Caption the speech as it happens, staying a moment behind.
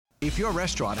If your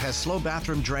restaurant has slow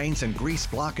bathroom drains and grease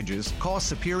blockages, call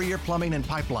Superior Plumbing and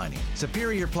Pipelining.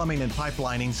 Superior Plumbing and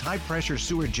Pipelining's high-pressure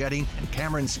sewer jetting and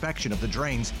camera inspection of the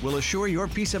drains will assure your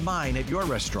peace of mind at your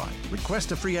restaurant.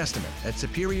 Request a free estimate at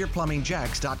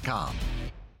SuperiorPlumbingJacks.com.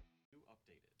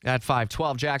 At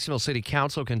 5:12, Jacksonville City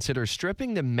Council considers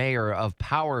stripping the mayor of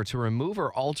power to remove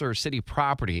or alter city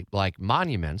property like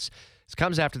monuments. This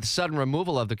comes after the sudden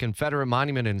removal of the Confederate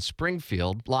monument in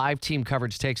Springfield. Live team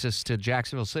coverage takes us to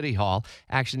Jacksonville City Hall.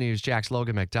 Action News, Jack's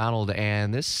Logan, MacDonald,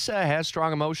 and this has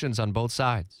strong emotions on both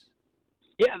sides.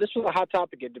 Yeah, this was a hot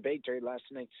topic of debate during last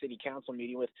night's city council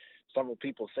meeting, with several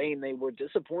people saying they were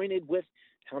disappointed with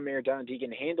how Mayor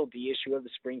Deegan handled the issue of the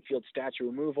Springfield statue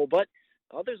removal, but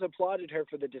others applauded her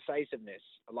for the decisiveness.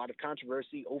 A lot of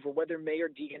controversy over whether Mayor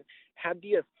Deegan had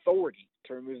the authority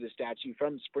to remove the statue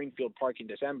from Springfield Park in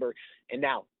December, and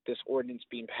now this ordinance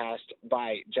being passed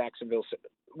by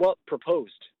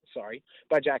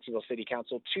by Jacksonville City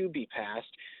Council to be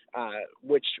passed,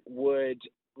 which would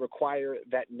require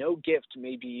that no gift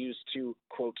may be used to,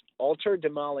 quote, alter,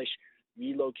 demolish,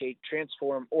 relocate,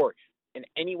 transform, or in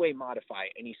any way modify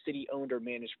any city-owned or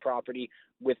managed property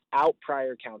without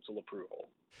prior council approval.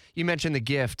 You mentioned the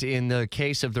gift in the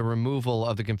case of the removal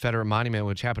of the Confederate monument,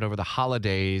 which happened over the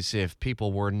holidays. If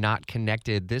people were not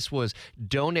connected, this was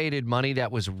donated money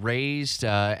that was raised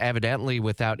evidently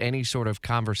without any sort of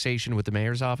conversation with the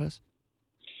mayor's office?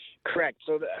 Correct.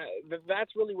 So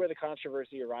that's really where the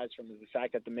controversy arises from, is the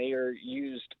fact that the mayor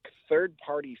used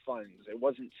third-party funds. It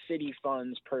wasn't city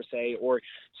funds per se, or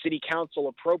city council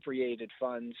appropriated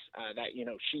funds that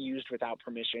she used without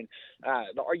permission.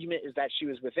 The argument is that she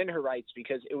was within her rights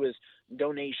because it was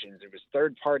donations. It was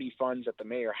third-party funds that the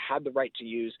mayor had the right to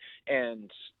use, and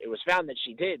it was found that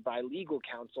she did by legal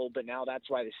counsel. But now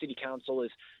that's why the city council is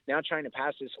now trying to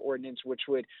pass this ordinance, which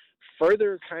would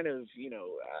further kind of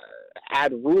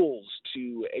add rules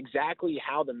to exactly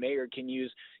how the mayor can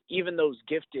use even those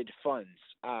gifted funds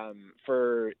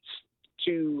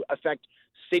to affect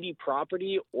city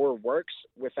property or works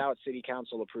without city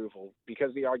council approval,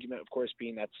 because the argument, of course,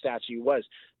 being that statue was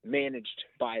managed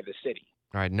by the city.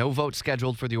 All right, no vote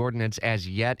scheduled for the ordinance as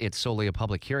yet. It's solely a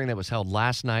public hearing that was held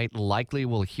last night. Likely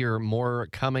we'll hear more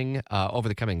coming over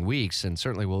the coming weeks, and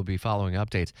certainly we'll be following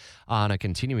updates on a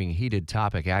continuing heated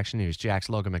topic. Action News, Jack's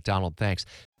Logan, MacDonald, thanks.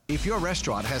 If your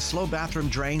restaurant has slow bathroom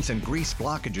drains and grease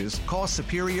blockages, call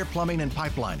Superior Plumbing and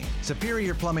Pipelining.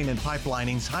 Superior Plumbing and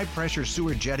Pipelining's high-pressure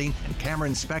sewer jetting and camera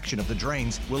inspection of the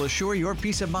drains will assure your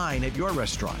peace of mind at your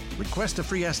restaurant. Request a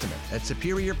free estimate at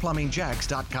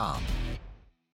SuperiorPlumbingJacks.com.